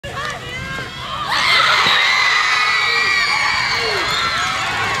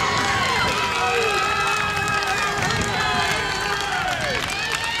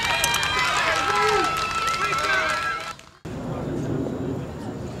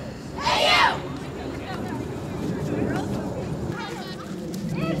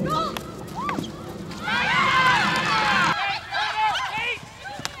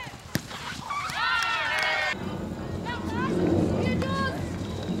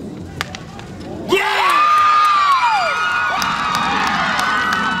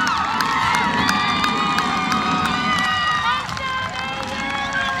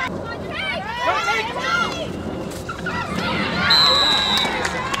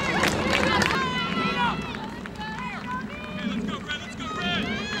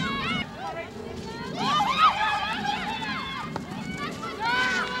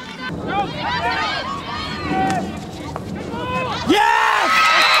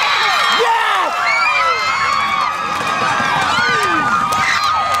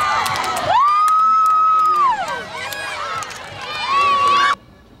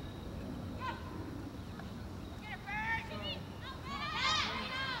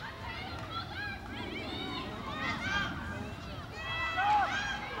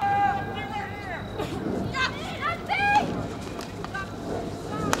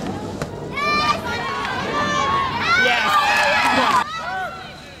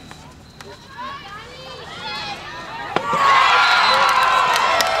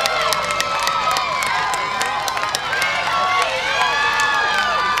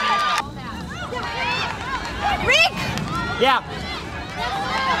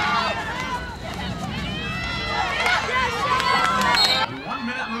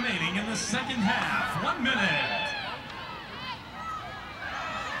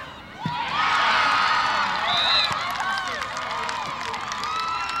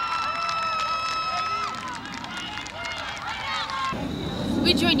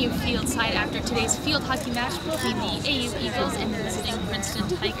We join you fieldside after today's field hockey match between the AU Eagles and the visiting Princeton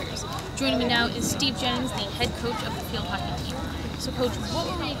Tigers. Joining me now is Steve Jennings, the head coach of the field hockey team. So, Coach, what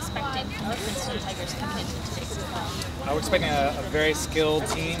were we expecting from the Princeton Tigers coming into today's game? We're expecting a very skilled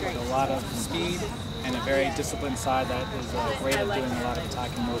team with a lot of speed and a very disciplined side that is great at doing a lot of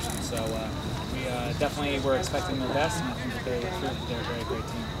attacking motion. So we definitely were expecting the best, and I think that they proved that they're a very great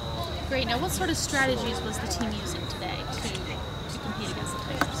team. Great. Now, what sort of strategies was the team using today to compete against the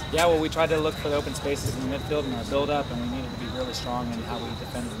Tigers? Yeah, well, we tried to look for the open spaces in the midfield in our build-up, and we needed to be really strong in how we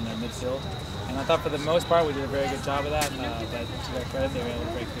defended in the midfield. And I thought for the most part we did a very good job of that, but to their credit, they were able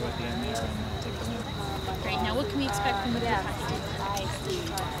to break through at the end there and take the win. Great. Now, what can we expect from the field hockey team?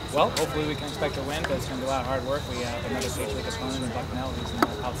 Well, hopefully we can expect a win, but it's going to be a lot of hard work. We have another Patriot opponent in Bucknell, who's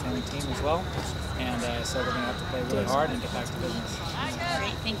an outstanding team as well. And so we're going to have to play really hard and get back to business.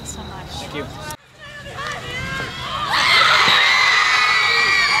 Great. Thank you so much. Thank you.